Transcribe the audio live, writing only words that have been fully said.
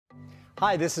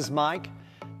Hi, this is Mike.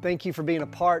 Thank you for being a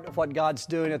part of what God's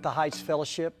doing at the Heights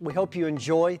Fellowship. We hope you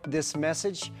enjoy this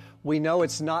message. We know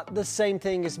it's not the same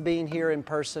thing as being here in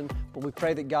person, but we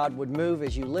pray that God would move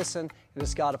as you listen and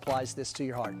as God applies this to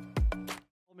your heart.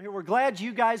 We're glad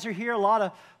you guys are here. A lot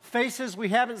of faces we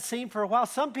haven't seen for a while.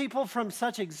 Some people from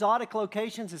such exotic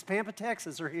locations as Pampa,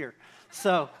 Texas are here.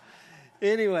 So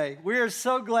anyway, we are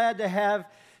so glad to have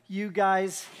you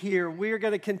guys here. We are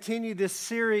going to continue this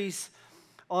series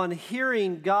on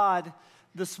hearing God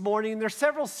this morning. There's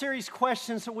several series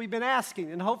questions that we've been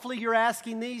asking, and hopefully you're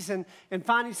asking these and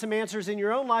finding some answers in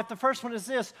your own life. The first one is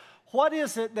this: what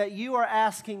is it that you are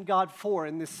asking God for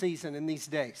in this season, in these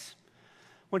days?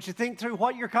 I want you to think through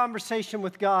what your conversation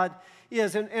with God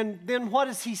is, and then what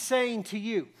is He saying to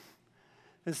you?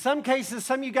 In some cases,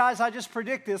 some of you guys, I just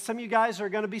predict this, some of you guys are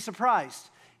going to be surprised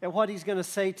at what He's going to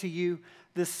say to you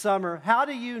this summer. How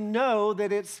do you know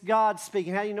that it's God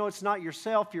speaking? How do you know it's not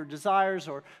yourself, your desires,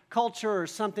 or culture, or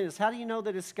something else? How do you know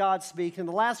that it's God speaking? And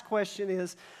the last question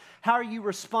is, how are you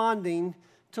responding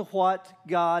to what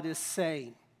God is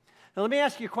saying? Now, let me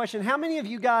ask you a question. How many of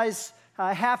you guys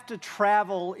have to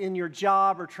travel in your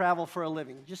job or travel for a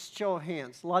living? Just show of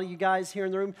hands. A lot of you guys here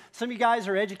in the room. Some of you guys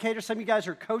are educators. Some of you guys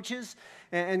are coaches,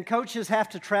 and coaches have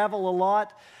to travel a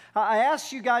lot. I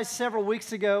asked you guys several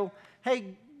weeks ago,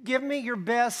 hey, give me your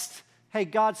best, hey,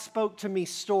 God spoke to me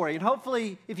story. And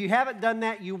hopefully, if you haven't done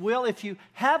that, you will. If you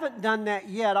haven't done that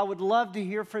yet, I would love to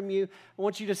hear from you. I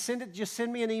want you to send it. Just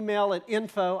send me an email at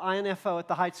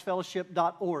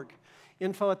info@theheightsfellowship.org.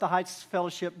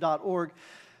 info@theheightsfellowship.org.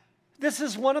 This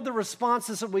is one of the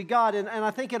responses that we got, and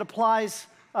I think it applies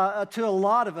to a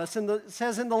lot of us. It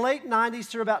says, in the late 90s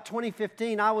through about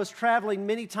 2015, I was traveling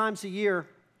many times a year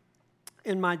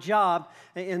in my job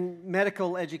in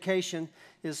medical education,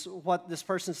 is what this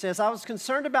person says. I was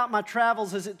concerned about my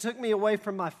travels as it took me away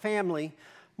from my family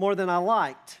more than I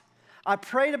liked. I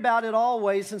prayed about it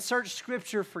always and searched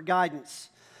Scripture for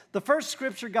guidance. The first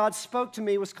Scripture God spoke to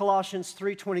me was Colossians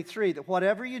 3:23, that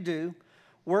whatever you do,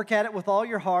 work at it with all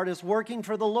your heart as working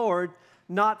for the Lord,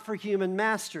 not for human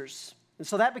masters. And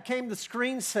so that became the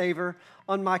screensaver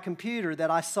on my computer that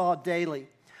I saw daily.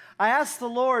 I asked the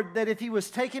Lord that if He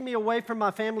was taking me away from my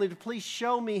family, to please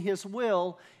show me His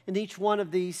will in each one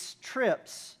of these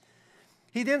trips.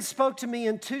 He then spoke to me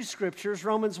in two scriptures,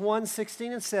 Romans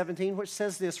 1:16 and 17, which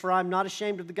says this: for I am not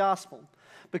ashamed of the gospel,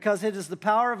 because it is the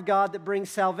power of God that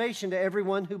brings salvation to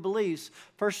everyone who believes,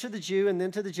 first to the Jew and then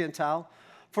to the Gentile.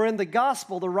 For in the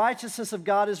gospel, the righteousness of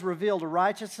God is revealed, a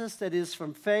righteousness that is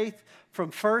from faith, from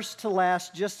first to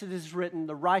last, just as it is written,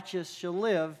 the righteous shall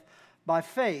live by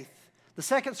faith. The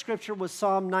second scripture was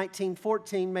Psalm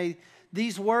 19:14. May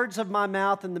these words of my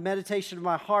mouth and the meditation of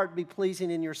my heart be pleasing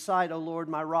in your sight, O Lord,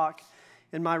 my rock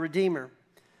and my redeemer.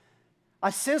 I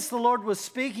sensed the Lord was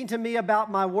speaking to me about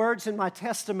my words and my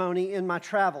testimony in my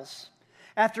travels.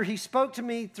 After He spoke to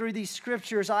me through these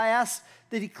scriptures, I asked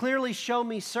that He clearly show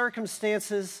me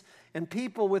circumstances and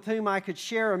people with whom I could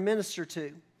share or minister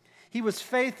to. He was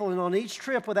faithful, and on each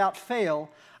trip without fail,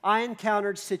 I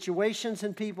encountered situations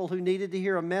and people who needed to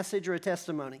hear a message or a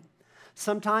testimony.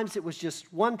 Sometimes it was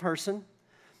just one person,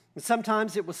 and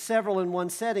sometimes it was several in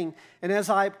one setting. And as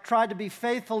I tried to be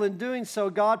faithful in doing so,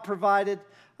 God provided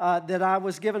that I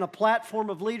was given a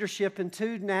platform of leadership in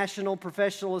two national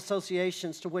professional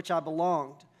associations to which I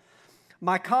belonged.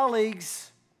 My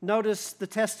colleagues noticed the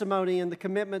testimony and the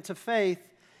commitment to faith,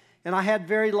 and I had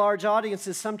very large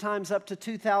audiences, sometimes up to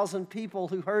 2,000 people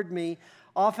who heard me,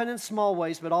 often in small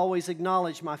ways, but always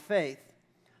acknowledged my faith.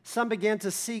 Some began to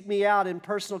seek me out in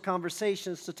personal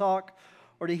conversations to talk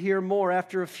or to hear more.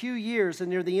 After a few years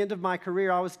and near the end of my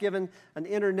career, I was given an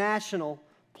international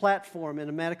platform in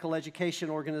a medical education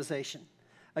organization.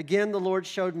 Again, the Lord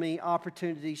showed me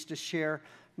opportunities to share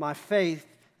my faith.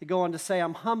 They go on to say,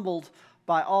 I'm humbled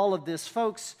by all of this.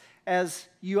 Folks, as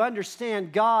you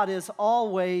understand, God is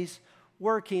always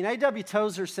working. A.W.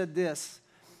 Tozer said this.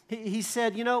 He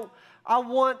said, I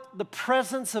want the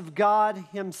presence of God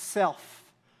Himself.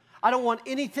 I don't want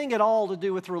anything at all to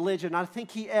do with religion. I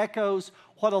think he echoes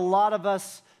what a lot of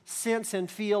us sense and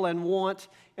feel and want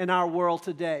in our world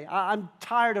today. I'm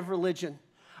tired of religion.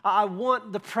 I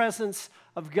want the presence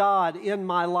of God in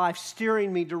my life,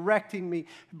 steering me, directing me,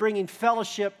 bringing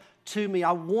fellowship to me.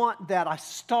 I want that.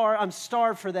 I'm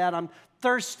starved for that. I'm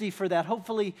thirsty for that.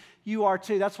 Hopefully you are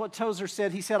too. That's what Tozer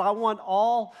said. He said, I want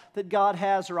all that God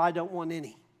has, or I don't want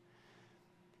any.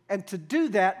 And to do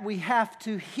that, we have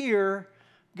to hear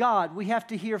God. We have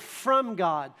to hear from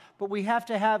God, but we have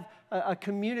to have a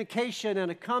communication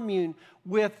and a commune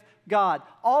with God.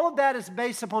 All of that is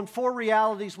based upon 4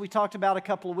 realities we talked about a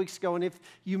couple of weeks ago. And if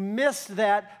you missed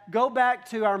that, go back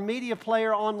to our media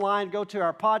player online, go to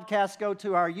our podcast, go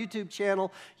to our YouTube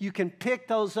channel. You can pick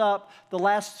those up the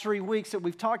last 3 weeks that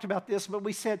we've talked about this. But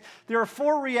we said there are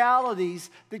 4 realities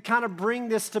that kind of bring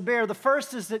this to bear. The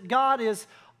first is that God is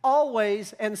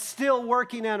always and still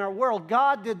working in our world.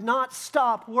 God did not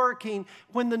stop working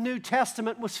when the New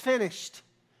Testament was finished.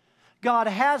 God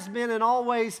has been and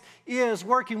always is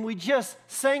working. We just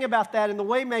sang about that in the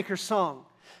Waymaker song.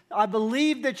 I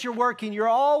believe that you're working. You're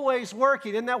always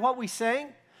working. Isn't that what we sang?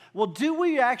 Well, do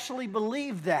we actually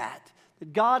believe that?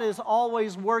 That God is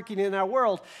always working in our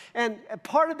world. And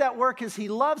part of that work is He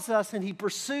loves us and He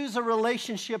pursues a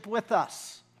relationship with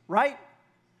us, right?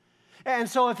 And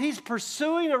so if He's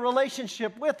pursuing a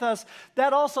relationship with us,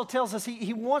 that also tells us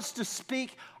He wants to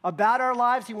speak about our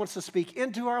lives. He wants to speak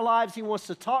into our lives. He wants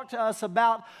to talk to us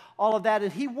about all of that.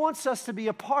 And He wants us to be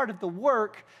a part of the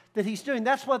work that He's doing.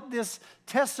 That's what this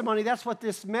testimony, that's what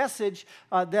this message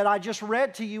that I just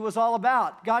read to you was all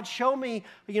about. God, show me,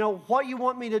 what you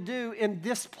want me to do in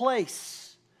this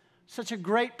place. Such a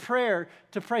great prayer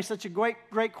to pray, such a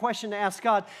great question to ask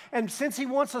God. And since He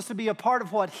wants us to be a part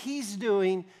of what He's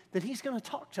doing, that He's going to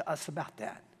talk to us about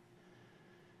that.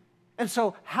 And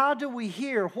so how do we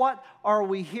hear? What are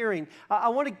we hearing? I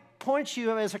want to point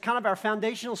you as a kind of our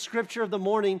foundational scripture of the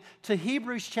morning to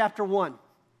Hebrews chapter 1.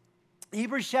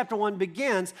 Hebrews chapter 1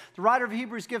 begins, the writer of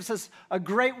Hebrews gives us a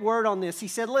great word on this. He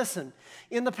said, listen,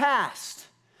 in the past,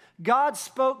 God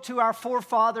spoke to our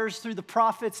forefathers through the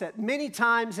prophets at many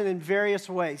times and in various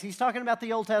ways. He's talking about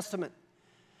the Old Testament.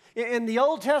 In the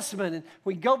Old Testament, and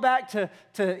we go back to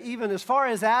even as far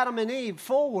as Adam and Eve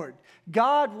forward,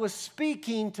 God was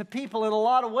speaking to people in a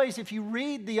lot of ways. If you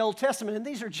read the Old Testament, and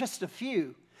these are just a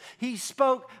few, He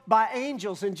spoke by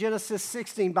angels in Genesis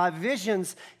 16, by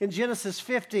visions in Genesis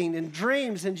 15, in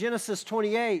dreams in Genesis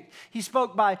 28. He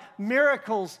spoke by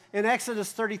miracles in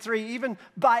Exodus 33, even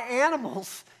by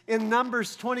animals in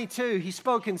Numbers 22. He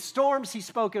spoke in storms, He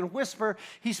spoke in whisper,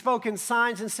 He spoke in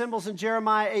signs and symbols in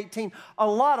Jeremiah 18. A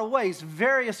lot of ways,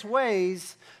 various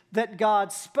ways that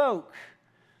God spoke.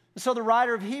 So the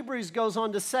writer of Hebrews goes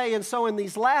on to say, and so in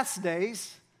these last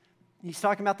days, he's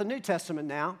talking about the New Testament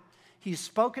now, He's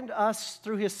spoken to us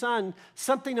through His Son.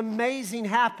 Something amazing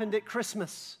happened at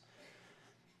Christmas.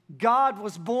 God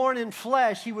was born in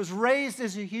flesh. He was raised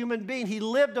as a human being. He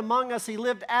lived among us. He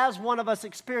lived as one of us,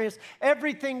 experienced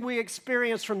everything we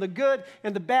experience, from the good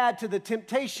and the bad to the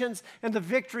temptations and the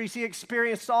victories. He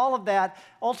experienced all of that,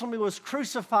 ultimately was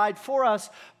crucified for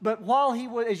us. But while He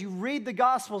was, as you read the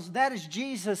Gospels, that is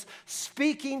Jesus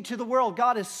speaking to the world.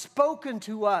 God has spoken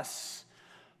to us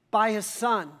by His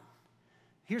Son.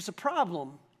 Here's the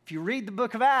problem. If you read the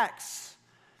book of Acts,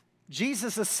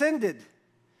 Jesus ascended.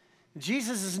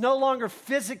 Jesus is no longer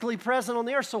physically present on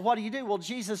the earth. So what do? Well,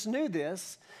 Jesus knew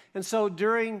this. And so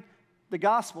during the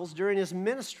Gospels, during His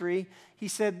ministry, He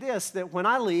said this, that when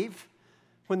I leave,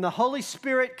 when the Holy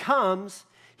Spirit comes,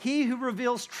 He who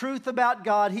reveals truth about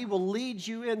God, He will lead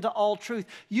you into all truth.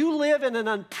 You live in an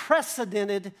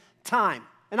unprecedented time.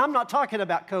 And I'm not talking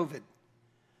about COVID.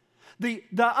 The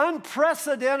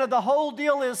unprecedented, the whole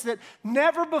deal is that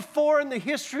never before in the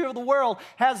history of the world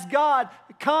has God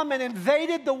come and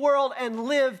invaded the world and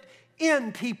lived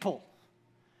in people.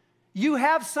 You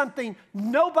have something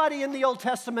nobody in the Old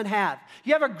Testament had.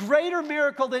 You have a greater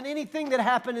miracle than anything that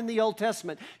happened in the Old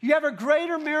Testament. You have a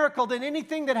greater miracle than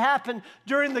anything that happened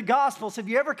during the Gospels. Have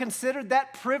you ever considered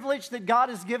that privilege that God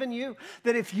has given you?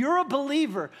 That if you're a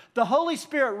believer, the Holy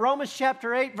Spirit, Romans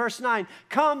chapter 8, verse 9,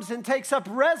 comes and takes up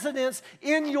residence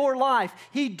in your life.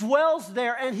 He dwells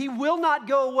there and He will not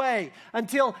go away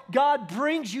until God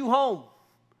brings you home.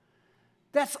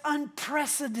 That's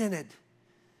unprecedented.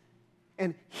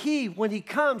 And He, when He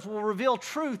comes, will reveal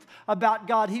truth about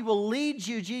God. He will lead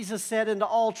you, Jesus said, into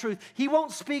all truth. He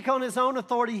won't speak on His own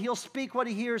authority. He'll speak what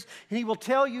He hears, and He will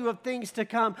tell you of things to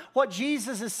come. What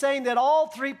Jesus is saying, that all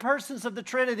 3 persons of the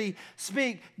Trinity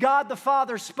speak. God the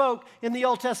Father spoke in the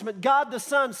Old Testament. God the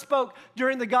Son spoke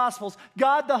during the Gospels.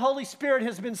 God the Holy Spirit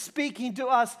has been speaking to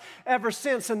us ever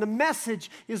since. And the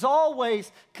message is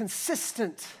always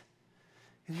consistent.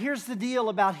 And here's the deal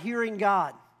about hearing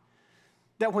God.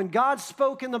 That when God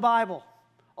spoke in the Bible,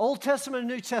 Old Testament and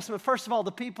New Testament, first of all,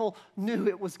 the people knew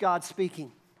it was God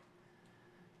speaking.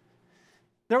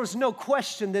 There was no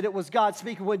question that it was God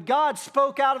speaking. When God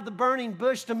spoke out of the burning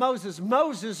bush to Moses,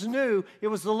 Moses knew it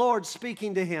was the Lord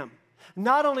speaking to him.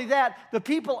 Not only that, the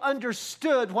people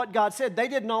understood what God said. They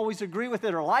didn't always agree with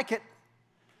it or like it,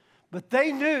 but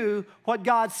they knew what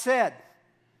God said.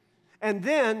 And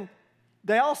then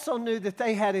they also knew that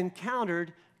they had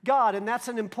encountered God, and that's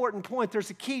an important point. There's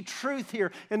a key truth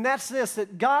here, and that's this,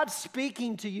 that God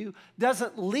speaking to you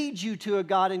doesn't lead you to a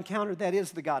God encounter. That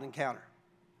is the God encounter.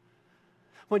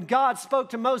 When God spoke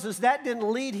to Moses, that didn't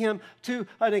lead him to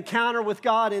an encounter with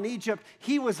God in Egypt.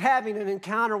 He was having an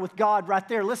encounter with God right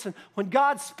there. Listen, when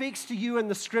God speaks to you in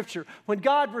the Scripture, when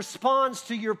God responds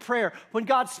to your prayer, when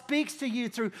God speaks to you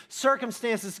through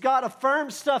circumstances, God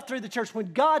affirms stuff through the church.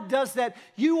 When God does that,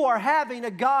 you are having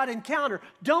a God encounter.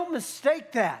 Don't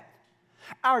mistake that.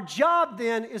 Our job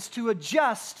then is to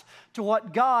adjust to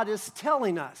what God is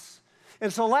telling us.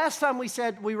 And so last time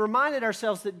we reminded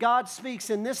ourselves that God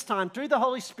speaks in this time through the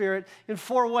Holy Spirit in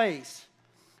 4 ways.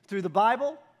 Through the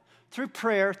Bible, through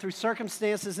prayer, through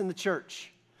circumstances in the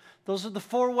church. Those are the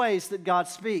 4 ways that God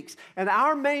speaks. And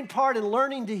our main part in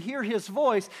learning to hear His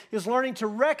voice is learning to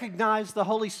recognize the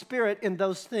Holy Spirit in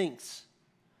those things.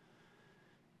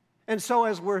 And so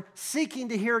as we're seeking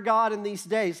to hear God in these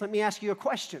days, let me ask you a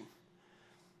question.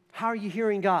 How are you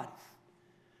hearing God?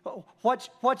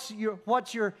 What's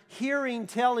your hearing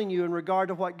telling you in regard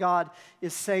to what God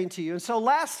is saying to you? And so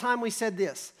last time we said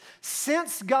this,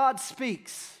 since God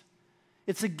speaks,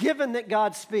 it's a given that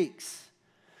God speaks.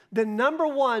 Then number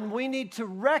 1, we need to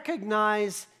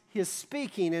recognize His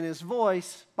speaking and His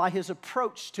voice by His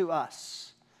approach to us.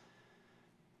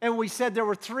 And we said there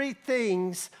were 3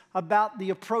 things about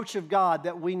the approach of God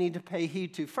that we need to pay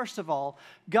heed to. First of all,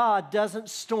 God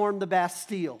doesn't storm the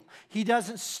Bastille. He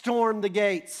doesn't storm the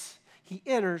gates. He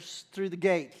enters through the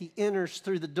gate. He enters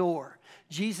through the door.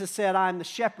 Jesus said, I am the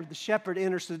shepherd. The shepherd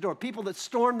enters through the door. People that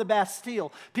storm the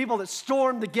Bastille, people that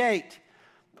storm the gate,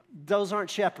 those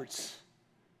aren't shepherds.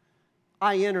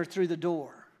 I enter through the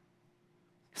door.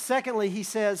 Secondly, he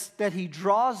says that he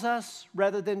draws us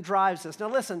rather than drives us. Now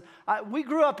listen, we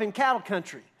grew up in cattle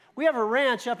country. We have a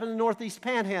ranch up in the Northeast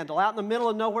Panhandle, out in the middle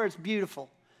of nowhere. It's beautiful.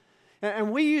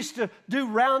 And we used to do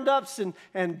roundups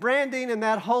and branding and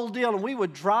that whole deal, and we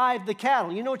would drive the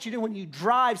cattle. You know what you do when you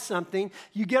drive something?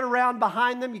 You get around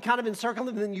behind them, you kind of encircle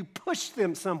them, and then you push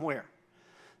them somewhere.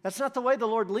 That's not the way the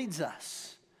Lord leads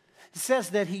us. It says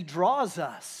that he draws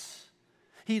us.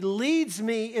 He leads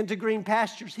me into green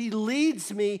pastures. He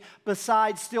leads me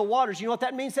beside still waters. You know what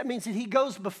that means? That means that he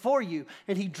goes before you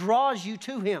and he draws you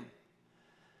to him.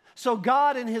 So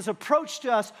God in his approach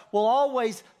to us will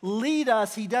always lead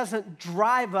us. He doesn't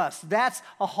drive us. That's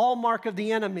a hallmark of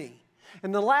the enemy.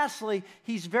 And then lastly,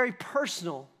 he's very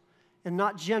personal and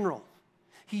not general.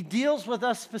 He deals with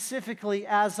us specifically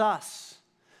as us.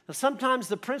 Now, sometimes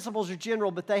the principles are general,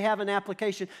 but they have an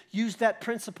application. Use that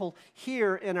principle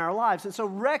here in our lives. And so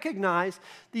recognize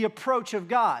the approach of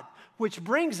God, which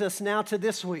brings us now to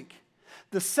this week.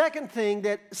 The second thing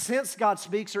that since God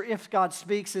speaks or if God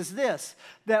speaks is this,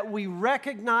 that we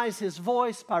recognize his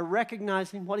voice by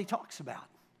recognizing what he talks about.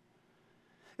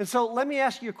 And so let me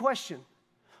ask you a question.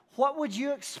 What would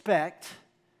you expect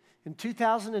in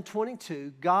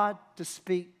 2022 God to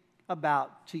speak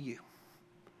about to you?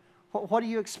 What do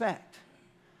you expect?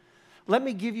 Let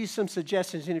me give you some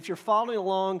suggestions. And if you're following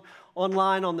along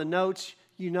online on the notes,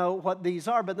 you know what these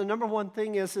are. But the number one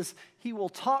thing is he will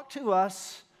talk to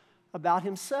us about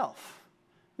himself.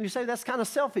 You say, that's kind of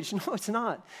selfish. No, it's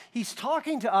not. He's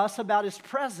talking to us about his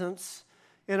presence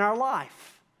in our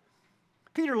life.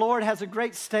 Peter Lord has a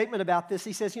great statement about this.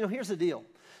 He says, here's the deal.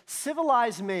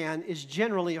 Civilized man is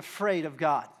generally afraid of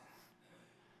God.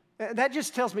 That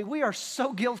just tells me we are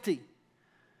so guilty.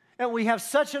 And we have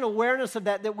such an awareness of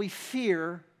that we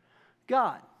fear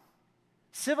God.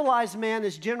 Civilized man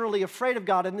is generally afraid of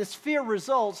God, and this fear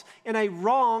results in a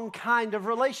wrong kind of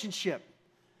relationship.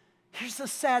 Here's the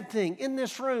sad thing. In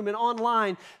this room and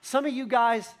online, some of you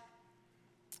guys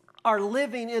are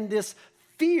living in this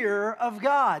fear of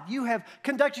God. You have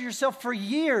conducted yourself for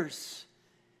years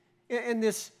in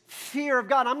this fear of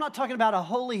God. I'm not talking about a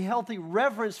holy, healthy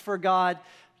reverence for God.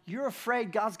 You're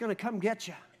afraid God's going to come get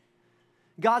you.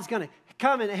 God's going to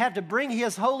come and have to bring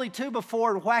his holy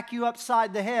two-by-four and whack you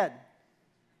upside the head.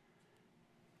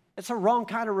 It's a wrong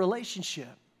kind of relationship.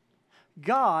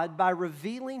 God, by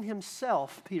revealing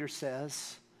himself, Peter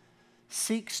says,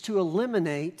 seeks to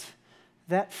eliminate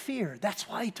that fear. That's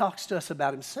why he talks to us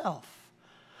about himself.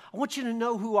 I want you to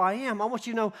know who I am. I want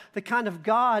you to know the kind of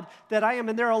God that I am.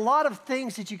 And there are a lot of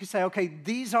things that you can say, okay,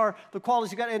 these are the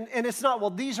qualities of God. And it's not,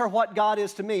 well, these are what God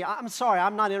is to me. I'm sorry,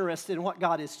 I'm not interested in what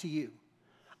God is to you.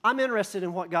 I'm interested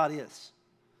in what God is.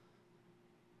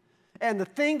 And the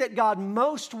thing that God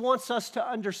most wants us to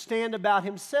understand about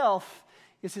himself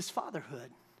is his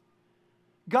fatherhood.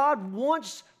 God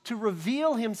wants to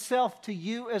reveal himself to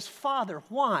you as Father.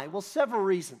 Why? Well, several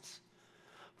reasons.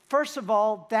 First of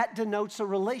all, that denotes a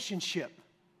relationship.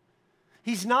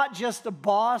 He's not just a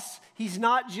boss. He's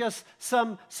not just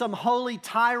some holy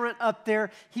tyrant up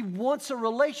there. He wants a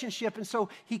relationship. And so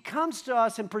he comes to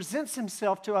us and presents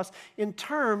himself to us in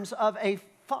terms of a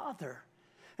father.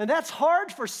 And that's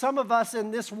hard for some of us in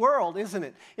this world, isn't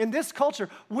it? In this culture,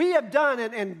 we have done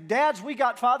it. And dads, we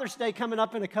got Father's Day coming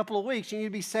up in a couple of weeks. You need to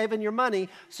be saving your money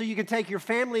so you can take your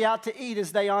family out to eat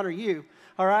as they honor you.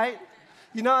 All right?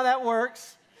 You know how that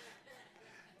works.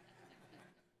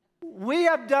 We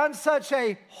have done such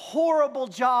a horrible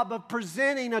job of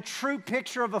presenting a true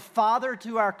picture of a father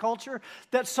to our culture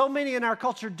that so many in our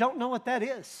culture don't know what that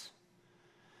is.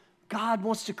 God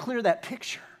wants to clear that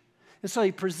picture. And so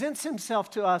he presents himself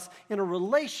to us in a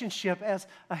relationship as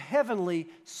a heavenly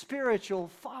spiritual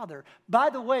father.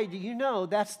 By the way, do you know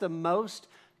that's the most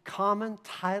common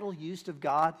title used of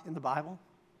God in the Bible?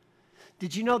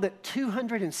 Did you know that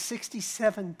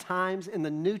 267 times in the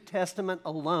New Testament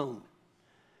alone,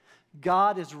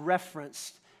 God is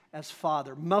referenced as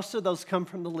Father? Most of those come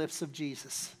from the lips of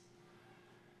Jesus.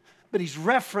 But he's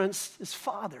referenced as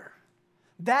Father.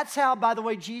 That's how, by the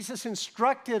way, Jesus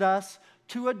instructed us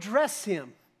to address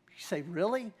him. You say,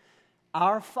 really?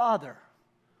 Our Father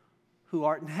who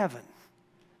art in heaven.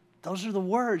 Those are the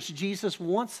words Jesus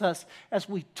wants us as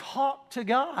we talk to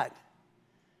God.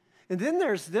 And then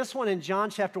there's this one in John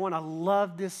chapter 1. I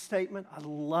love this statement. I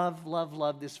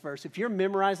love this verse. If you're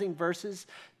memorizing verses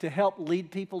to help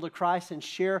lead people to Christ and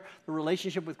share the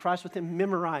relationship with Christ with them,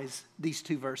 memorize these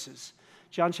two verses.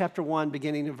 John chapter 1,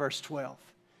 beginning in verse 12.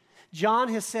 John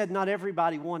has said not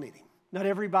everybody wanted him. Not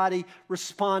everybody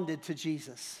responded to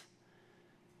Jesus.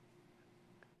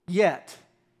 Yet,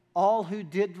 all who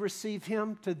did receive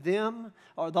him, to them,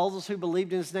 or those who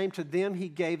believed in his name, to them he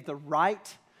gave the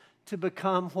right to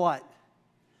become what?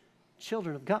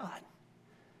 Children of God.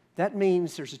 That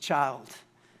means there's a child,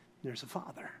 there's a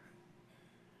father.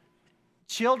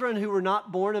 Children who were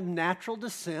not born of natural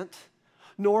descent,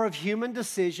 nor of human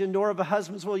decision, nor of a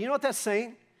husband's will. You know what that's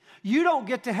saying? You don't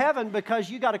get to heaven because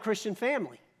you got a Christian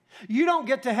family. You don't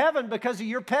get to heaven because of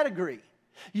your pedigree.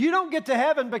 You don't get to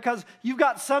heaven because you've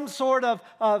got some sort of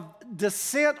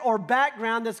descent or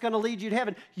background that's going to lead you to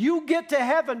heaven. You get to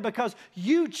heaven because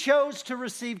you chose to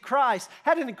receive Christ.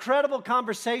 Had an incredible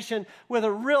conversation with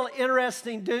a real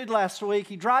interesting dude last week.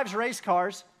 He drives race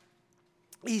cars.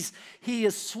 He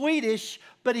is Swedish,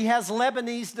 but he has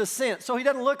Lebanese descent, so he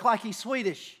doesn't look like he's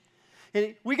Swedish.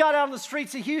 And we got out on the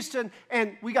streets of Houston,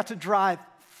 and we got to drive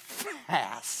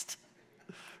fast.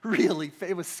 Really,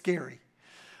 it was scary.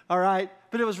 All right,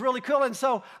 but it was really cool. And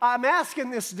so I'm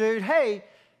asking this dude, hey,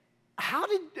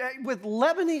 with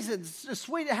Lebanese and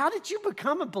Sweden, how did you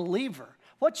become a believer?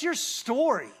 What's your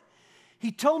story?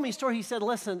 He told me a story. He said,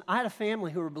 listen, I had a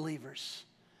family who were believers.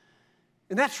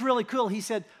 And that's really cool. He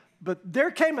said, but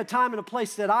there came a time and a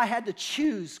place that I had to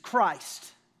choose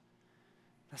Christ.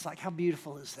 That's like, how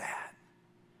beautiful is that?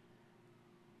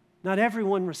 Not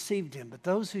everyone received him, but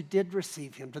those who did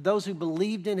receive him, to those who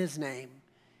believed in his name,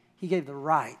 he gave the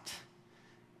right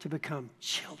to become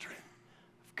children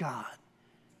of God.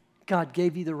 God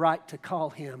gave you the right to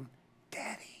call him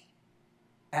Daddy,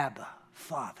 Abba,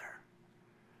 Father.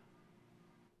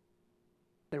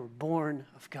 They were born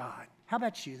of God. How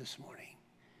about you this morning?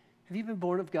 Have you been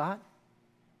born of God?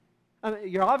 I mean,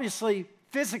 you're obviously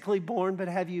physically born, but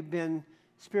have you been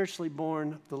spiritually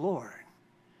born of the Lord?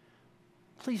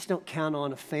 Please don't count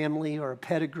on a family or a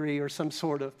pedigree or some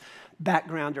sort of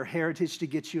background or heritage to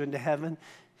get you into heaven.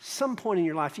 Some point in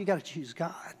your life, you got to choose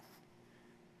God.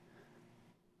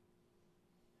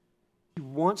 He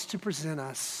wants to present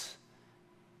us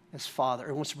as Father.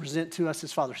 He wants to present to us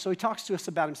as Father. So he talks to us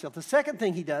about himself. The second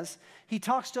thing he does, he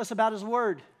talks to us about his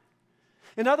word.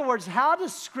 In other words, how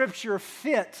does Scripture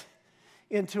fit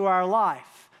into our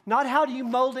life? Not how do you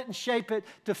mold it and shape it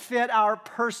to fit our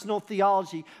personal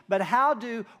theology, but how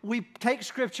do we take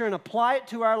Scripture and apply it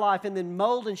to our life and then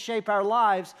mold and shape our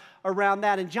lives around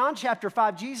that? In John chapter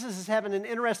 5, Jesus is having an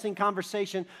interesting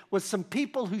conversation with some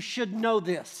people who should know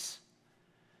this.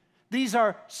 These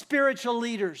are spiritual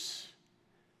leaders,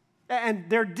 and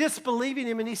they're disbelieving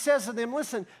him, and he says to them,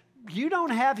 listen, you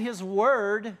don't have his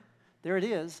word, there it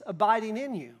is, abiding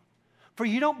in you, for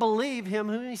you don't believe him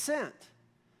whom he sent.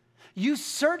 You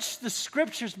search the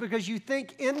Scriptures because you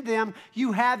think in them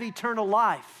you have eternal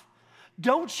life.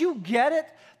 Don't you get it?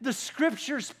 The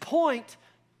Scriptures point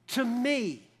to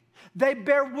me. They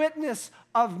bear witness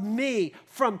of me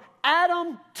from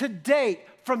Adam to date,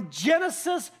 from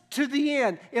Genesis to the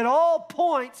end. It all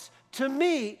points to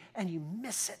me, and you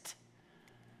miss it.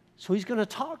 So he's going to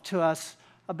talk to us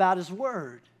about his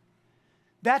word.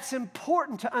 That's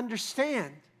important to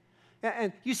understand.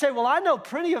 And you say, well, I know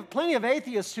plenty of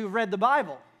atheists who've read the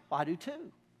Bible. Well, I do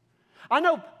too. I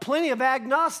know plenty of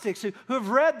agnostics who have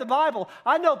read the Bible.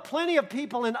 I know plenty of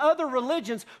people in other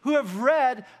religions who have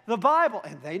read the Bible,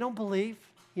 and they don't believe.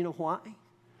 You know why?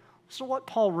 So what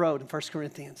Paul wrote in 1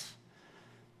 Corinthians.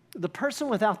 The person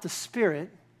without the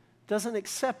Spirit doesn't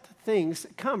accept things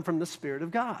that come from the Spirit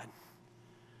of God,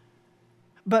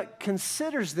 but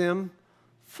considers them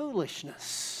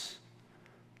foolishness.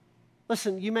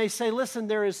 Listen, you may say, listen,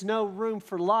 there is no room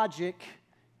for logic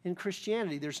in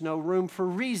Christianity. There's no room for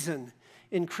reason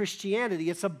in Christianity.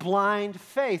 It's a blind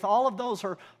faith. All of those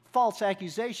are false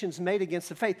accusations made against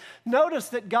the faith. Notice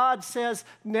that God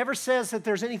never says that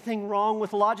there's anything wrong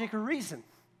with logic or reason.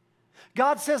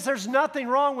 God says there's nothing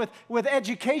wrong with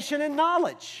education and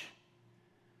knowledge.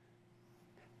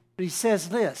 But he says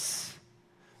this,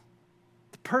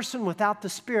 the person without the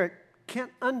Spirit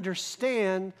can't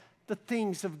understand the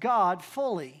things of God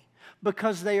fully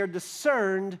because they are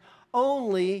discerned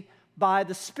only by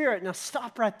the Spirit. Now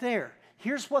stop right there.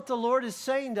 Here's what the Lord is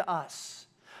saying to us.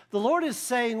 The Lord is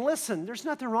saying, listen, there's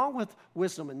nothing wrong with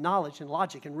wisdom and knowledge and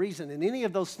logic and reason and any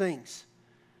of those things.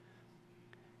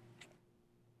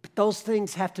 But those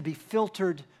things have to be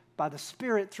filtered by the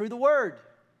Spirit through the Word.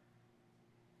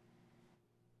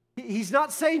 He's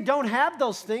not saying don't have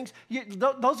those things.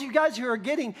 Those of you guys who are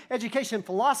getting education in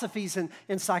philosophies and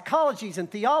psychologies and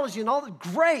theology and all that,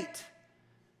 great.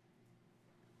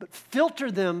 But filter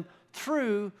them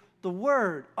through the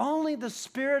Word. Only the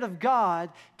Spirit of God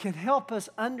can help us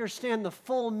understand the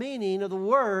full meaning of the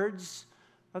words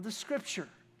of the Scripture.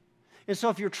 And so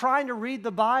if you're trying to read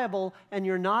the Bible and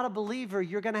you're not a believer,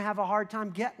 you're going to have a hard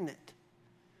time getting it.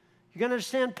 You're going to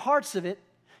understand parts of it.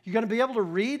 You're going to be able to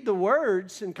read the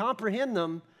words and comprehend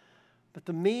them, but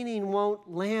the meaning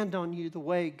won't land on you the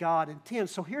way God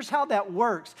intends. So here's how that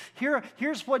works.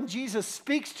 Here's when Jesus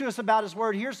speaks to us about His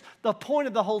Word. Here's the point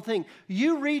of the whole thing.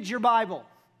 You read your Bible,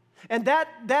 and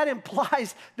that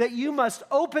implies that you must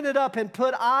open it up and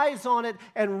put eyes on it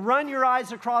and run your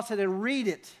eyes across it and read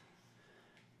it.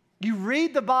 You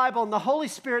read the Bible, and the Holy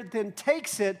Spirit then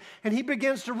takes it, and He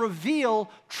begins to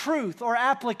reveal truth or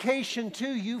application to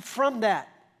you from that.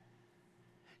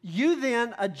 You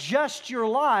then adjust your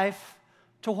life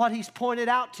to what He's pointed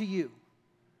out to you.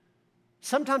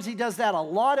 Sometimes He does that a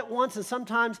lot at once, and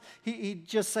sometimes He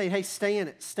just say, hey, stay in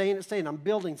it, stay in it, stay in it. I'm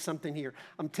building something here.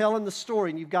 I'm telling the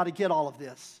story, and you've got to get all of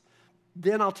this.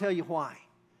 Then I'll tell you why.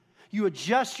 You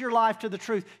adjust your life to the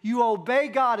truth. You obey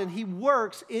God, and He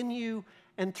works in you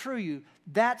and through you.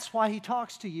 That's why He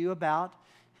talks to you about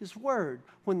His Word.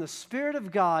 When the Spirit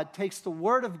of God takes the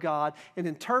Word of God and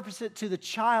interprets it to the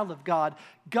child of God,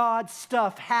 God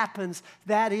stuff happens.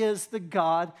 That is the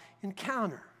God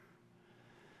encounter.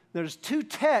 There's two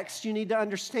texts you need to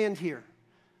understand here.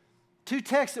 Two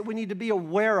texts that we need to be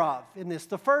aware of in this.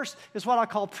 The first is what I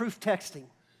call proof texting.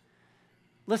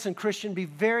 Listen, Christian, be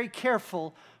very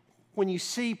careful when you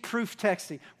see proof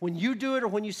texting, when you do it or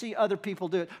when you see other people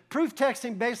do it. Proof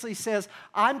texting basically says,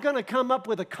 I'm going to come up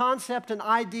with a concept, an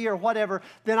idea, or whatever,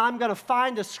 then I'm going to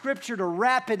find a scripture to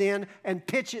wrap it in and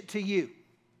pitch it to you.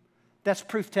 That's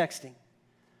proof texting.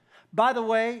 By the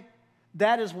way,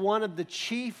 that is one of the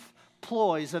chief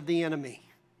ploys of the enemy.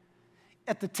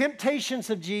 At the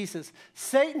temptations of Jesus,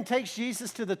 Satan takes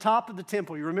Jesus to the top of the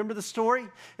temple. You remember the story?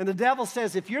 And the devil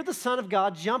says, if you're the Son of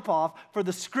God, jump off, for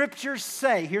the Scriptures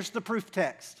say, here's the proof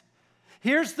text.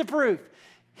 Here's the proof.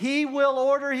 He will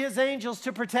order His angels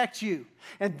to protect you,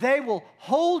 and they will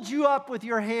hold you up with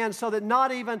your hands so that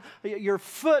not even your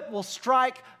foot will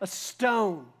strike a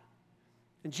stone.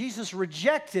 And Jesus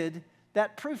rejected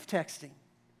that proof texting.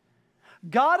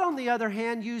 God, on the other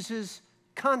hand, uses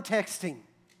contexting.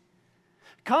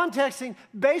 Contexting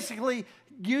basically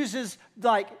uses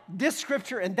like this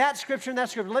scripture and that scripture and that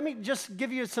scripture. Let me just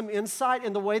give you some insight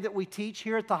in the way that we teach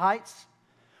here at the Heights.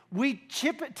 We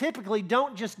typically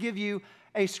don't just give you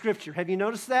a scripture. Have you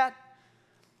noticed that?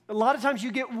 A lot of times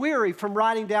you get weary from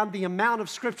writing down the amount of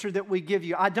scripture that we give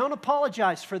you. I don't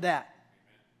apologize for that.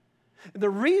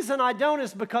 The reason I don't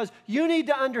is because you need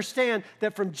to understand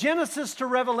that from Genesis to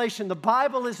Revelation, the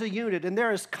Bible is a unit, and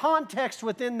there is context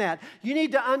within that. You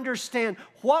need to understand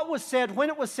what was said, when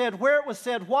it was said, where it was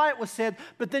said, why it was said,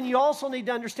 but then you also need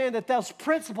to understand that those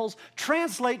principles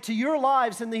translate to your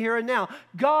lives in the here and now.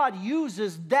 God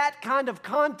uses that kind of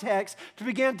context to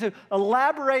begin to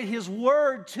elaborate His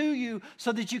Word to you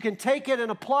so that you can take it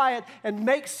and apply it and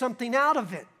make something out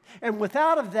of it. And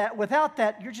without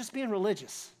that, you're just being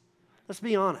religious. Let's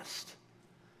be honest.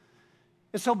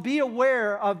 And so be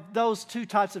aware of those two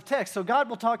types of texts. So God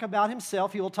will talk about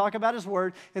Himself, He will talk about His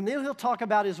Word, and then He'll talk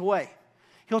about His way.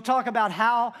 He'll talk about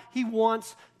how he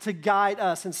wants to guide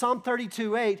us. In Psalm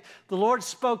 32:8, the Lord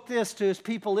spoke this to his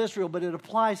people Israel, but it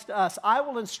applies to us. I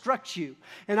will instruct you,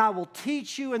 and I will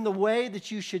teach you in the way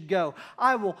that you should go.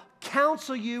 I will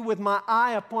counsel you with my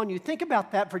eye upon you. Think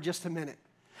about that for just a minute.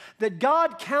 That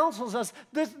God counsels us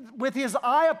with his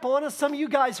eye upon us. Some of you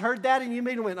guys heard that and you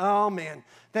immediately went, oh man,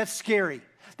 that's scary.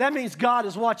 That means God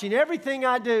is watching everything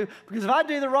I do, because if I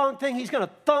do the wrong thing, he's going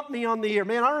to thump me on the ear.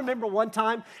 Man, I remember one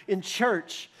time in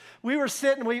church, we were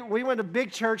sitting, we went to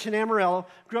big church in Amarillo,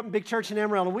 grew up in big church in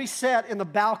Amarillo. We sat in the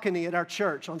balcony at our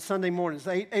church on Sunday mornings,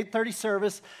 8:30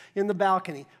 service in the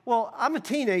balcony. Well, I'm a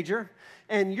teenager,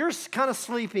 and you're kind of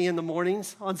sleepy in the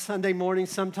mornings, on Sunday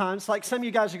mornings sometimes. Like some of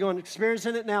you guys are going,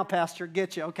 experiencing it now, Pastor,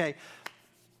 get you, okay.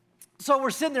 So we're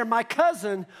sitting there. My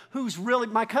cousin, was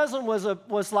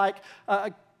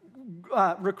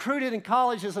recruited in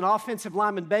college as an offensive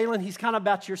lineman, Balin. He's kind of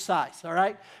about your size, all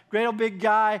right? Great old big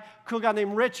guy, cool guy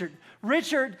named Richard.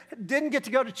 Richard didn't get to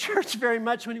go to church very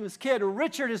much when he was a kid.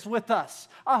 Richard is with us.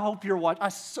 I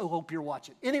so hope you're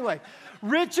watching. Anyway,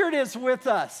 Richard is with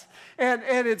us. And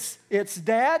it's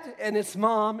Dad, and it's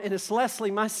Mom, and it's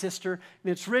Leslie, my sister,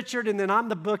 and it's Richard, and then I'm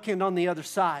the bookend on the other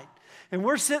side. And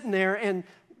we're sitting there, and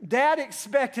Dad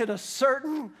expected a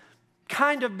certain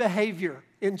kind of behavior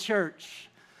in church.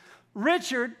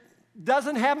 Richard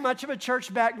doesn't have much of a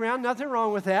church background, nothing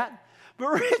wrong with that.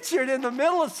 But Richard, in the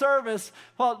middle of service,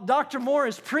 while Dr. Moore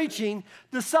is preaching,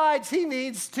 decides he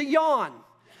needs to yawn.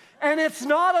 And it's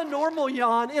not a normal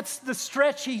yawn, it's the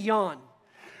stretchy yawn.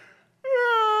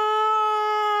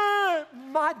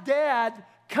 My dad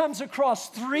comes across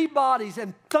 3 bodies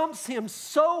and thumps him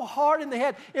so hard in the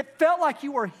head, it felt like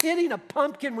you were hitting a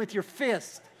pumpkin with your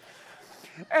fist.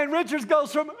 And Richard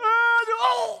goes from,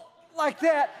 oh, like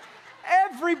that.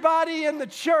 Everybody in the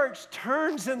church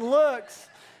turns and looks.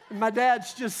 And my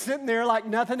dad's just sitting there like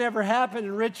nothing ever happened,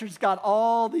 and Richard's got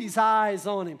all these eyes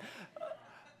on him.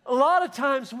 A lot of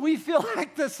times we feel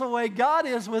like this is the way God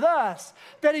is with us,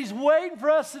 that he's waiting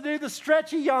for us to do the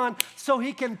stretchy yawn so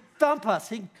he can thump us,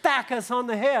 he can thwack us on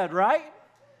the head, right?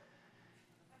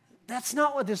 That's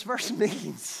not what this verse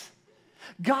means.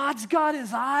 God's got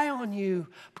his eye on you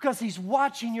because he's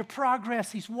watching your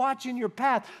progress. He's watching your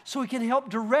path so he can help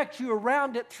direct you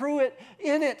around it, through it,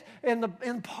 in it,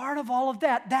 and part of all of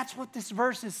that. That's what this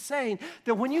verse is saying,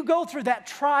 that when you go through that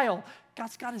trial,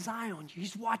 God's got his eye on you.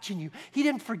 He's watching you. He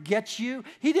didn't forget you.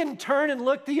 He didn't turn and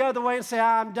look the other way and say,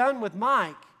 I'm done with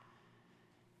Mike.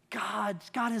 God's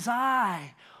got his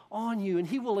eye on you, and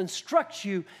he will instruct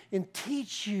you and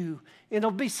teach you. And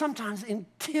it'll be sometimes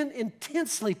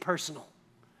intensely personal.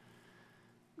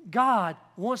 God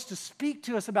wants to speak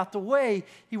to us about the way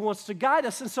he wants to guide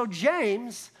us. And so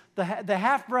James, the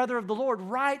half-brother of the Lord,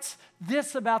 writes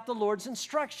this about the Lord's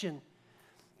instruction.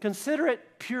 Consider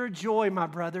it pure joy, my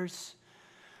brothers,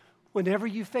 whenever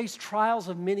you face trials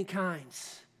of many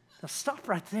kinds. Now stop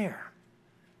right there.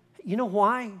 You know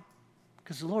why?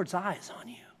 Because the Lord's eye is on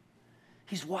you.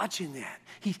 He's watching that.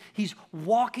 He's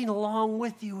walking along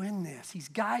with you in this. He's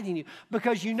guiding you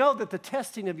because you know that the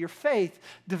testing of your faith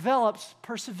develops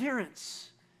perseverance.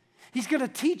 He's going to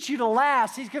teach you to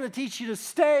last. He's going to teach you to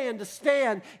stay and to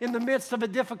stand in the midst of a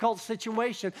difficult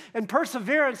situation. And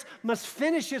perseverance must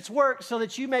finish its work so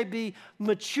that you may be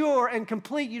mature and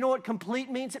complete. You know what complete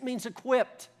means? It means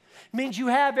equipped. It means you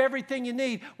have everything you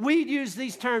need. We use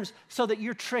these terms so that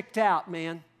you're tricked out,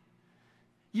 man.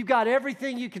 You got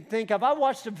everything you can think of. I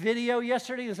watched a video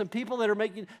yesterday of some people that are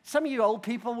making, some of you old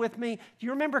people with me, do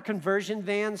you remember conversion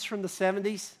vans from the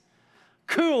 70s?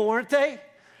 Cool, weren't they? I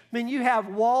mean, you have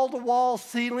wall-to-wall,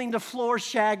 ceiling-to-floor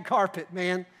shag carpet,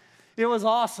 man. It was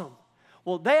awesome.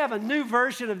 Well, they have a new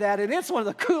version of that, and it's one of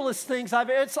the coolest things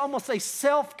it's almost a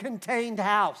self-contained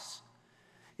house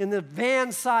in the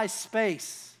van-sized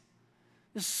space.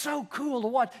 It's so cool to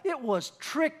watch. It was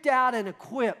tricked out and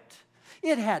equipped.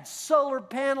 It had solar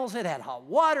panels. It had hot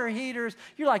water heaters.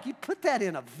 You're like, you put that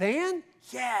in a van?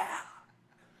 Yeah.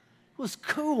 It was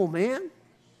cool, man.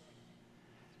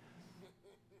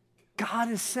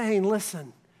 God is saying,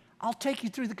 listen, I'll take you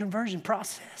through the conversion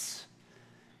process.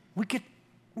 We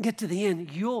get to the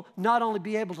end. You'll not only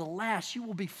be able to last, you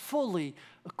will be fully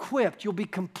equipped. You'll be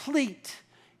complete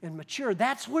and mature.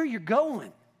 That's where you're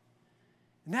going.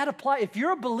 And that applies. If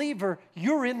you're a believer,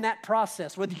 you're in that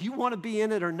process, whether you want to be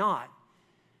in it or not.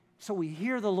 So we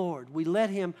hear the Lord. We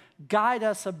let him guide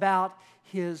us about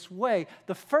his way.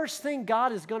 The first thing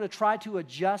God is going to try to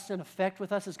adjust and affect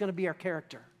with us is going to be our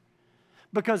character.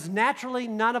 Because naturally,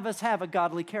 none of us have a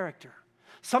godly character.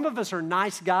 Some of us are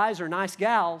nice guys or nice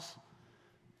gals,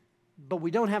 but we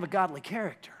don't have a godly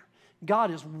character. God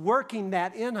is working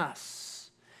that in us.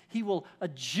 He will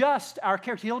adjust our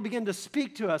character. He'll begin to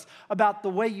speak to us about the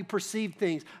way you perceive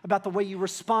things, about the way you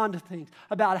respond to things,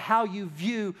 about how you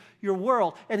view your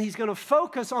world. And He's going to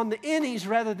focus on the innies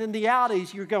rather than the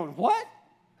outies. You're going, what?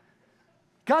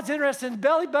 God's interested in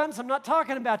belly buttons? I'm not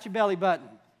talking about your belly button.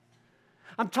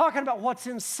 I'm talking about what's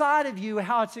inside of you,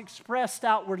 how it's expressed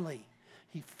outwardly.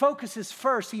 He focuses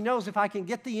first. He knows if I can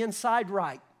get the inside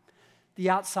right, the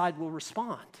outside will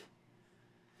respond.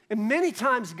 And many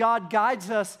times God guides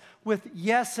us with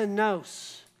yes and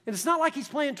no's. And it's not like He's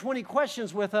playing 20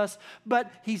 questions with us,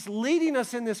 but He's leading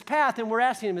us in this path, and we're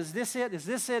asking Him, is this it? Is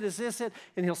this it? Is this it?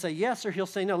 And He'll say yes or He'll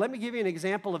say no. Let me give you an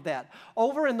example of that.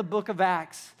 Over in the book of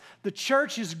Acts, the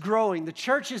church is growing. The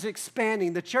church is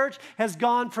expanding. The church has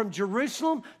gone from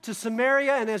Jerusalem to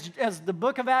Samaria, and as the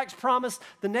book of Acts promised,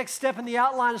 the next step in the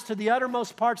outline is to the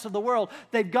uttermost parts of the world.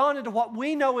 They've gone into what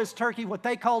we know as Turkey, what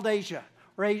they called Asia,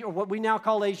 or what we now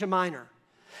call Asia Minor.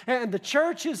 And the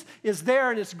church is there,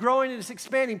 and it's growing, and it's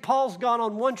expanding. Paul's gone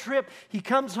on one trip. He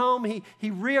comes home. He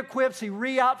re-equips. He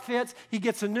re-outfits. He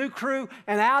gets a new crew,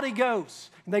 and out he goes.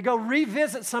 And they go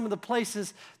revisit some of the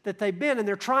places that they've been, and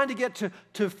they're trying to get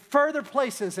to further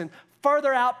places and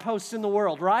further outposts in the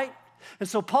world, right? And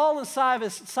so Paul and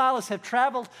Silas have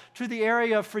traveled to the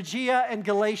area of Phrygia and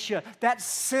Galatia, that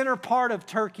center part of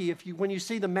Turkey. When you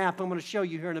see the map, I'm going to show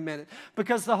you here in a minute.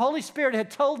 Because the Holy Spirit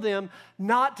had told them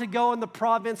not to go in the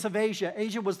province of Asia.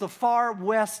 Asia was the far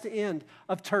west end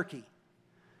of Turkey.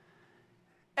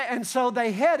 And so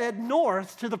they headed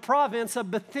north to the province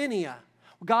of Bithynia.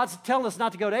 God's telling us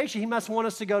not to go to Asia. He must want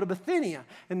us to go to Bithynia.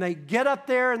 And they get up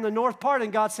there in the north part,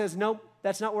 and God says, nope,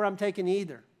 that's not where I'm taking you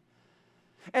either.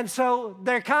 And so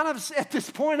they're kind of at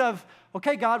this point of,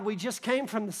 okay, God, we just came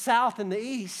from the south and the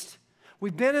east.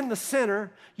 We've been in the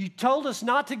center. You told us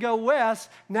not to go west.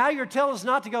 Now you're telling us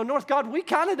not to go north. God, we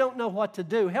kind of don't know what to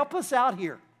do. Help us out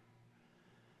here.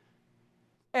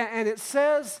 And it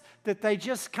says that they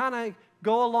just kind of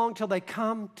go along till they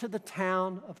come to the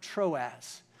town of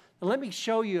Troas. Now let me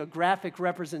show you a graphic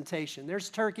representation.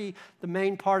 There's Turkey, the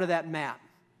main part of that map.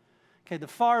 Okay, the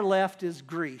far left is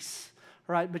Greece.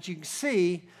 Right, but you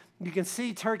can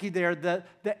see Turkey there.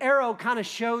 The arrow kind of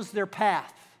shows their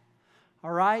path.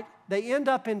 All right? They end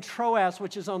up in Troas,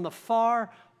 which is on the far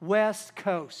west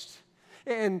coast.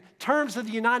 In terms of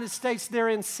the United States, they're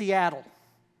in Seattle.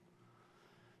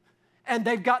 And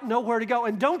they've got nowhere to go.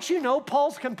 And don't you know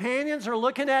Paul's companions are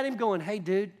looking at him going, hey,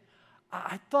 dude,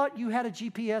 I thought you had a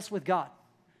GPS with God.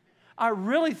 I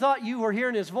really thought you were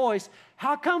hearing His voice.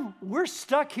 How come we're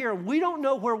stuck here and we don't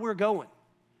know where we're going?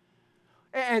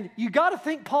 And you got to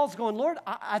think Paul's going, Lord,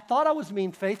 I thought I was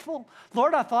being faithful.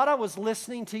 Lord, I thought I was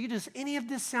listening to you. Does any of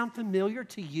this sound familiar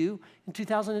to you in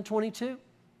 2022?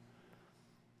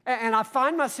 And I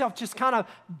find myself just kind of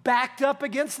backed up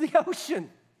against the ocean.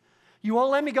 You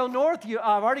won't let me go north.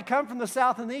 I've already come from the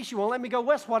south and the east. You won't let me go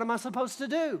west. What am I supposed to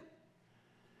do?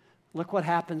 Look what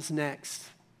happens next.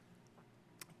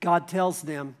 God tells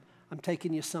them, I'm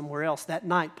taking you somewhere else. That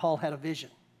night, Paul had a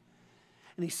vision.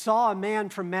 And he saw a man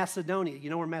from Macedonia. You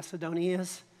know where Macedonia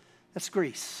is? That's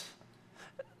Greece.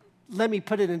 Let me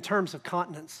put it in terms of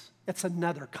continents. It's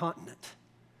another continent.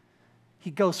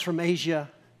 He goes from Asia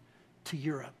to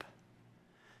Europe.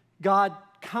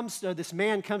 This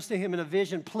man comes to him in a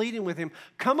vision, pleading with him,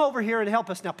 come over here and help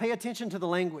us. Now pay attention to the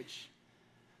language.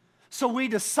 So we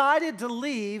decided to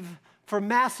leave for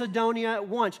Macedonia at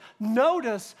once.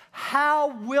 Notice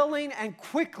how willing and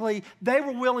quickly they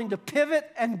were willing to pivot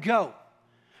and go.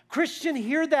 Christian,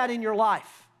 hear that in your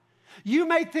life. You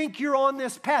may think you're on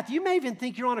this path. You may even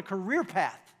think you're on a career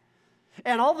path.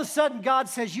 And all of a sudden, God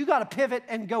says, you got to pivot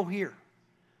and go here.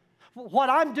 What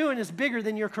I'm doing is bigger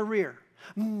than your career.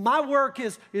 My work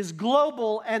is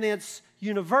global, and it's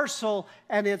universal,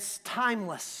 and it's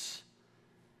timeless.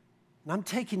 And I'm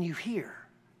taking you here.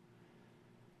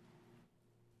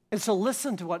 And so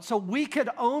listen to what. So we could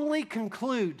only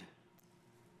conclude.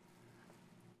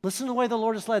 Listen to the way the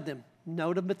Lord has led them.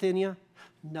 No to Bithynia,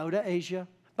 no to Asia.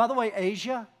 By the way,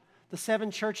 Asia, the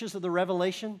 7 churches of the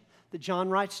Revelation that John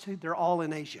writes to, they're all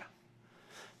in Asia.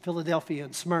 Philadelphia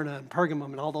and Smyrna and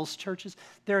Pergamum and all those churches,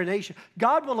 they're in Asia.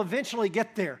 God will eventually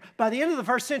get there. By the end of the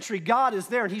first century, God is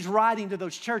there and He's writing to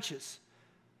those churches.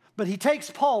 But He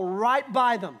takes Paul right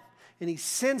by them and He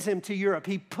sends him to Europe.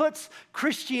 He puts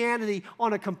Christianity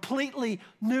on a completely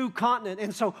new continent.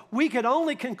 And so we could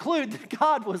only conclude that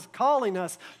God was calling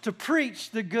us to preach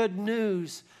the good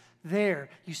news there.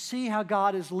 You see how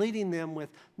God is leading them with,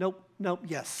 nope,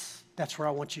 yes, that's where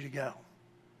I want you to go.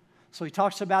 So He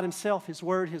talks about Himself, His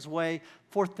word, His way.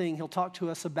 4th thing, He'll talk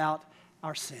to us about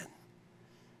our sin.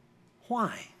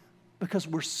 Why? because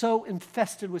we're so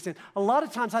infested with sin. A lot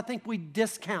of times I think we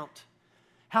discount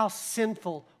how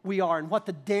sinful we are and what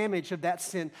the damage of that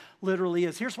sin literally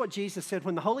is. Here's what Jesus said.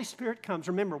 When the Holy Spirit comes,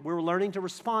 remember, we're learning to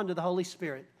respond to the Holy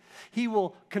Spirit. He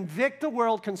will convict the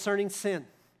world concerning sin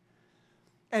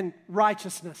and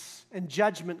righteousness and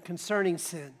judgment concerning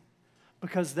sin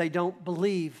because they don't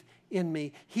believe in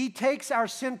me. He takes our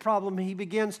sin problem and he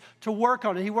begins to work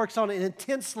on it. He works on it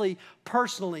intensely,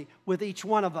 personally with each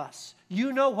one of us.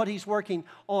 You know what he's working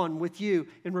on with you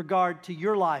in regard to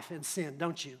your life and sin,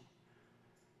 don't you?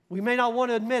 We may not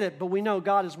want to admit it, but we know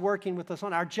God is working with us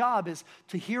on it. Our job is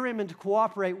to hear him and to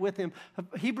cooperate with him.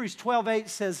 Hebrews 12:8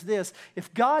 says this,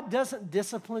 if God doesn't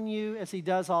discipline you as he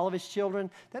does all of his children,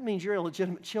 that means you're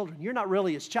illegitimate children. You're not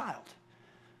really his child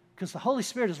because the Holy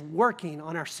Spirit is working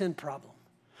on our sin problem.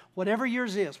 Whatever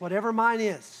yours is, whatever mine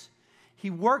is, he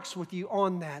works with you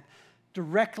on that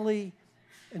directly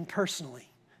and personally,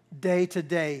 day to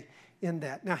day in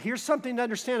that. Now, here's something to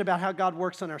understand about how God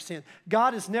works on our sin.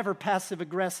 God is never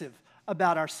passive-aggressive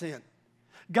about our sin.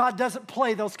 God doesn't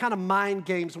play those kind of mind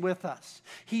games with us.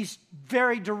 He's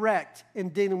very direct in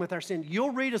dealing with our sin.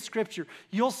 You'll read a scripture.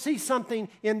 You'll see something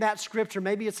in that scripture.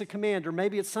 Maybe it's a command or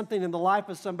maybe it's something in the life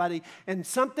of somebody, and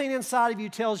something inside of you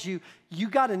tells you, you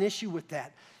got an issue with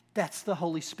that. That's the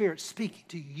Holy Spirit speaking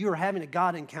to you. You're having a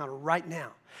God encounter right now.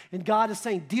 And God is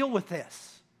saying, deal with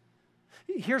this.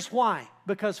 Here's why.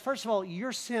 Because first of all,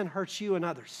 your sin hurts you and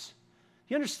others.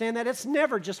 You understand that? It's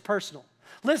never just personal.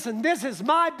 Listen, this is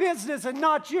my business and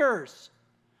not yours.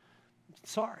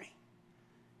 Sorry.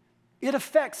 It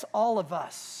affects all of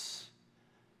us.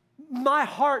 My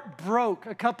heart broke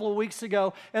a couple of weeks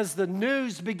ago as the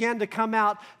news began to come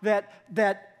out that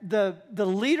the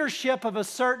leadership of a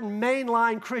certain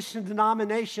mainline Christian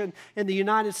denomination in the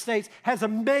United States has a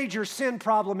major sin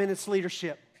problem in its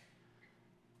leadership.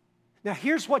 Now,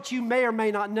 here's what you may or may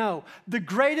not know. The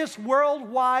greatest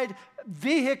worldwide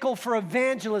vehicle for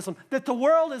evangelism that the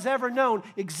world has ever known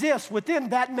exists within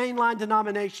that mainline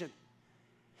denomination.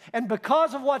 And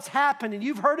because of what's happened, and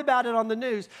you've heard about it on the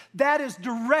news, that is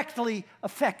directly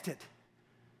affected.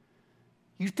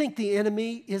 You think the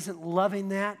enemy isn't loving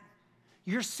that?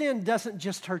 Your sin doesn't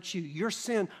just hurt you. Your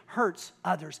sin hurts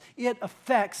others. It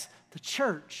affects the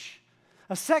church.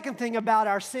 A second thing about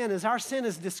our sin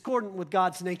is discordant with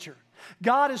God's nature.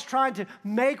 God is trying to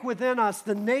make within us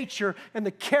the nature and the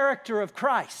character of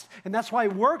Christ. And that's why he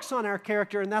works on our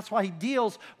character, and that's why he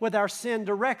deals with our sin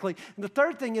directly. And the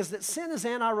third thing is that sin is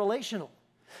anti-relational.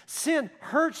 Sin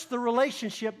hurts the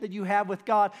relationship that you have with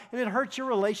God, and it hurts your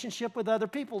relationship with other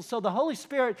people. So the Holy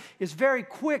Spirit is very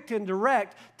quick and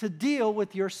direct to deal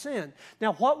with your sin.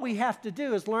 Now, what we have to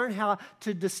do is learn how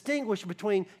to distinguish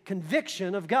between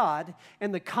conviction of God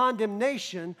and the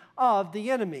condemnation of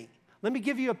the enemy. Let me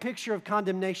give you a picture of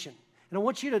condemnation. And I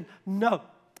want you to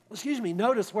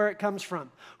notice where it comes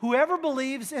from. Whoever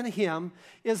believes in him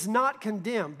is not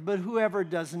condemned, but whoever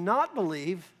does not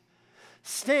believe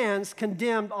stands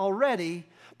condemned already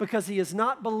because he has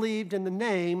not believed in the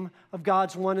name of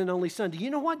God's one and only Son. Do you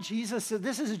know what Jesus said?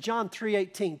 This is John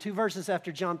 3:18, 2 verses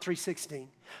after John 3:16. Do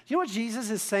you know what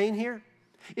Jesus is saying here?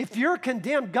 If you're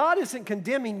condemned, God isn't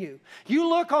condemning you. You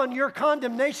look on your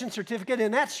condemnation certificate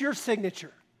and that's your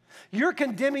signature. You're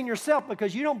condemning yourself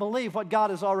because you don't believe what God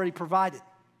has already provided.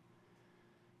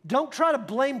 Don't try to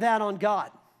blame that on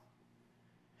God.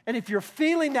 And if you're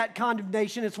feeling that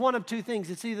condemnation, it's one of two things.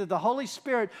 It's either the Holy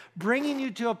Spirit bringing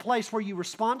you to a place where you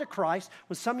respond to Christ.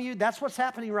 With some of you, that's what's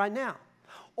happening right now.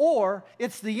 Or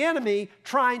it's the enemy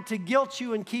trying to guilt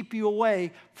you and keep you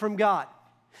away from God.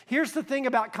 Here's the thing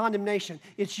about condemnation.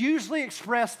 It's usually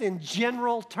expressed in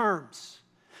general terms.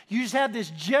 You just have this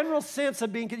general sense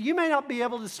of being condemned. You may not be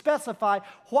able to specify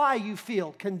why you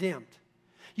feel condemned.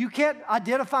 You can't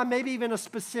identify maybe even a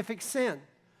specific sin.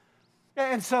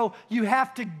 And so you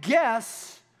have to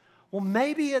guess, well,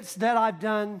 maybe it's that I've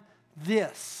done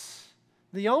this.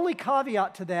 The only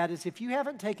caveat to that is if you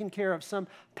haven't taken care of some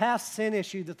past sin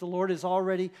issue that the Lord has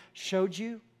already showed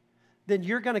you, then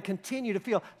you're going to continue to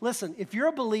feel. Listen, if you're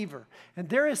a believer and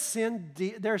there's sin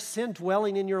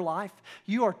dwelling in your life,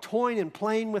 you are toying and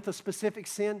playing with a specific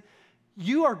sin,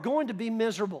 you are going to be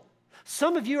miserable.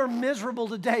 Some of you are miserable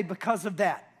today because of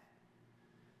that.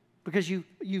 Because you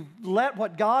let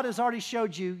what God has already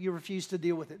showed you, you refuse to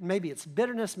deal with it. Maybe it's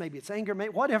bitterness, maybe it's anger,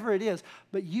 whatever it is,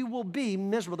 but you will be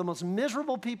miserable. The most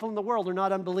miserable people in the world are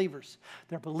not unbelievers.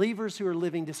 They're believers who are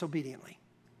living disobediently.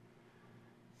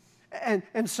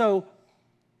 And so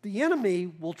the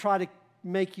enemy will try to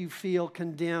make you feel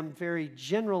condemned very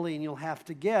generally, and you'll have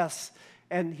to guess,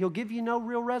 and he'll give you no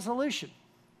real resolution.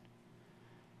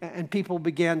 And people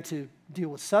began to deal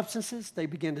with substances. They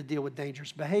began to deal with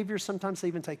dangerous behavior. Sometimes they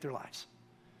even take their lives.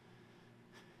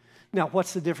 Now,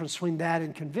 what's the difference between that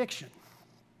and conviction?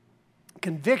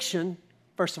 Conviction,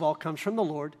 first of all, comes from the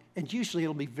Lord, and usually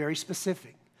it'll be very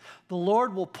specific. The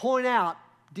Lord will point out,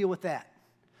 deal with that.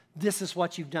 This is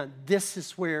what you've done. This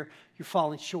is where you're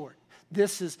falling short.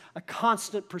 This is a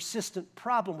constant, persistent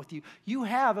problem with you. You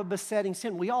have a besetting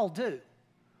sin. We all do.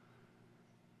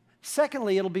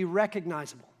 Secondly, it'll be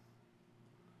recognizable.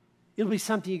 It'll be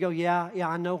something you go, yeah,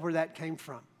 I know where that came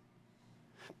from.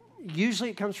 Usually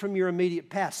it comes from your immediate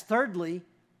past. Thirdly,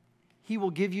 He will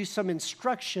give you some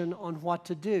instruction on what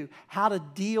to do, how to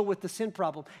deal with the sin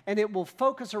problem. And it will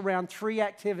focus around 3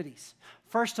 activities.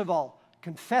 First of all,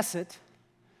 confess it.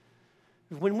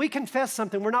 When we confess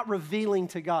something, we're not revealing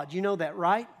to God. You know that,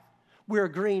 right? We're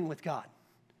agreeing with God.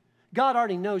 God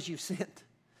already knows you've sinned.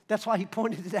 That's why He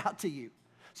pointed it out to you.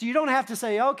 So you don't have to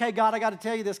say, okay, God, I got to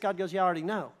tell you this. God goes, yeah, I already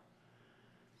know.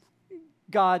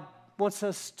 God wants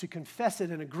us to confess it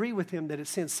and agree with Him that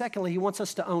it's sin. Secondly, He wants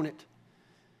us to own it.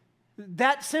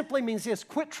 That simply means this: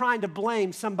 quit trying to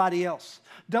blame somebody else.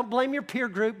 Don't blame your peer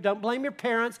group. Don't blame your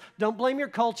parents. Don't blame your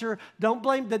culture. Don't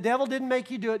blame the devil didn't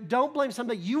make you do it. Don't blame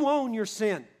somebody. You own your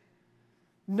sin.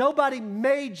 Nobody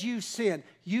made you sin.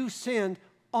 You sinned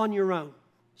on your own.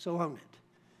 So own it.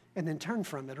 And then turn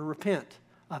from it or repent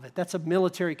of it. That's a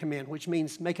military command, which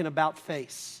means make an about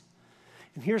face.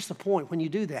 And here's the point: when you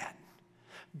do that,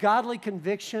 godly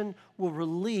conviction will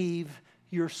relieve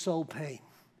your soul pain.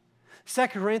 2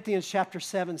 Corinthians chapter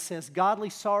 7 says, godly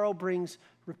sorrow brings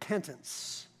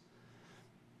repentance.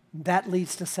 That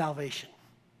leads to salvation.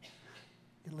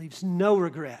 It leaves no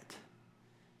regret.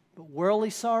 But worldly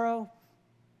sorrow,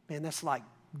 man, that's like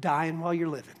dying while you're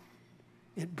living.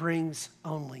 It brings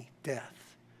only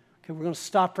death. Okay, we're going to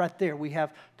stop right there. We have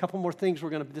a couple more things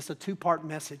this is a 2-part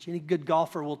message. Any good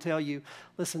golfer will tell you,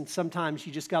 listen, sometimes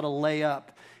you just got to lay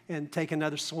up and take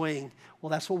another swing. Well,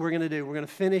 that's what we're going to do. We're going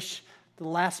to finish the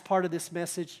last part of this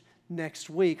message next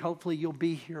week. Hopefully you'll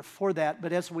be here for that.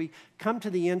 But as we come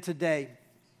to the end today,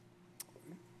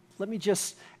 let me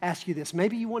just ask you this.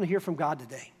 Maybe you want to hear from God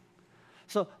today.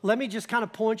 So let me just kind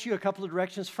of point you a couple of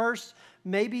directions. First,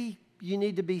 maybe you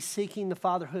need to be seeking the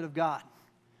fatherhood of God.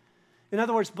 In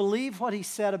other words, believe what He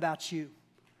said about you.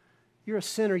 You're a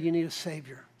sinner, you need a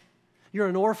Savior. You're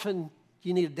an orphan,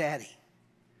 you need a daddy.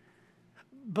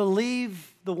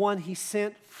 Believe the one He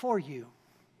sent for you.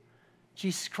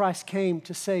 Jesus Christ came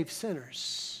to save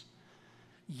sinners.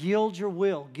 Yield your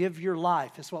will, give your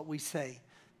life, is what we say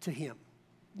to Him.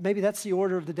 Maybe that's the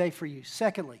order of the day for you.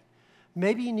 Secondly,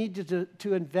 maybe you need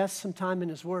to invest some time in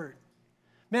His Word.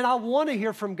 Man, I want to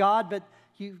hear from God, but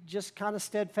you just kind of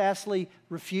steadfastly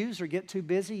refuse or get too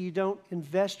busy. You don't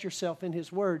invest yourself in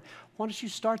His Word. Why don't you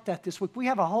start that this week? We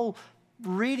have a whole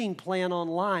reading plan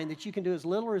online that you can do as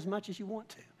little or as much as you want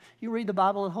to. You read the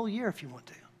Bible in a whole year if you want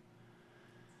to.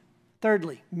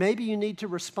 Thirdly, maybe you need to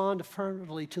respond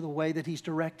affirmatively to the way that He's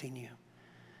directing you.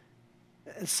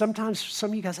 Sometimes,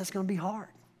 some of you guys, that's going to be hard.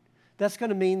 That's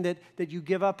going to mean that you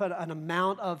give up an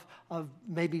amount of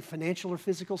maybe financial or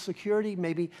physical security.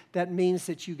 Maybe that means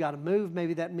that you got to move.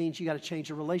 Maybe that means you got to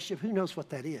change a relationship. Who knows what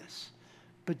that is?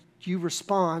 But you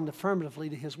respond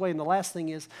affirmatively to His way. And the last thing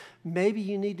is, maybe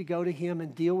you need to go to Him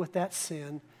and deal with that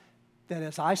sin that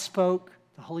as I spoke,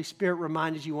 the Holy Spirit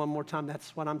reminded you one more time,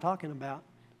 that's what I'm talking about.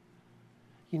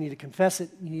 You need to confess it.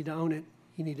 You need to own it.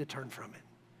 You need to turn from it.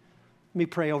 Let me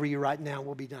pray over you right now.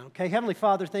 We'll be done, okay? Heavenly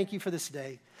Father, thank you for this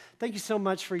day. Thank you so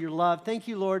much for your love. Thank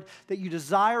you, Lord, that you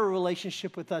desire a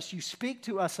relationship with us. You speak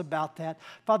to us about that.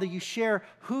 Father, you share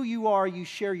who you are. You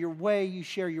share your way. You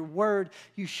share your word.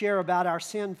 You share about our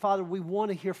sin. Father, we want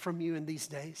to hear from you in these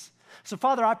days. So,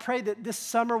 Father, I pray that this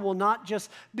summer will not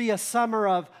just be a summer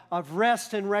of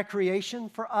rest and recreation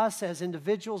for us as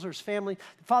individuals or as family.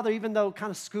 Father, even though kind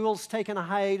of school's taking a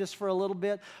hiatus for a little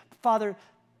bit, Father,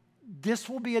 this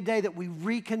will be a day that we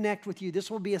reconnect with you.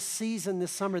 This will be a season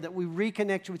this summer that we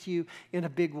reconnect with you in a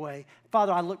big way.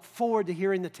 Father, I look forward to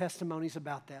hearing the testimonies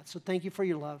about that. So thank you for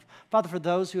your love. Father, for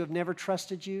those who have never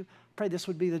trusted you, pray this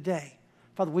would be the day.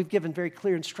 Father, we've given very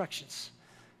clear instructions.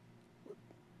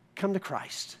 Come to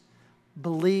Christ.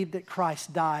 Believe that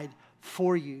Christ died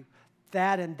for you.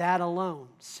 That and that alone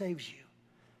saves you.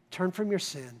 Turn from your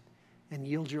sin and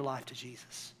yield your life to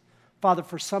Jesus. Father,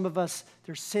 for some of us,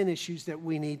 there's sin issues that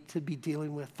we need to be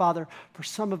dealing with. Father, for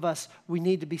some of us, we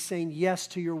need to be saying yes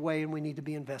to your way and we need to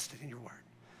be invested in your word.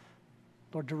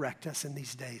 Lord, direct us in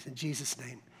these days. In Jesus'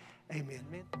 name, Amen.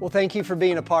 Well, thank you for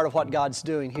being a part of what God's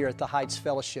doing here at the Heights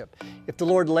Fellowship. If the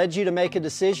Lord led you to make a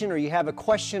decision or you have a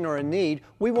question or a need,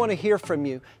 we want to hear from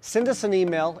you. Send us an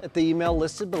email at the email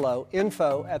listed below,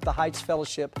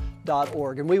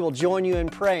 info@theheightsfellowship.org, and we will join you in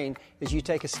praying as you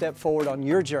take a step forward on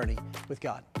your journey with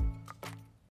God.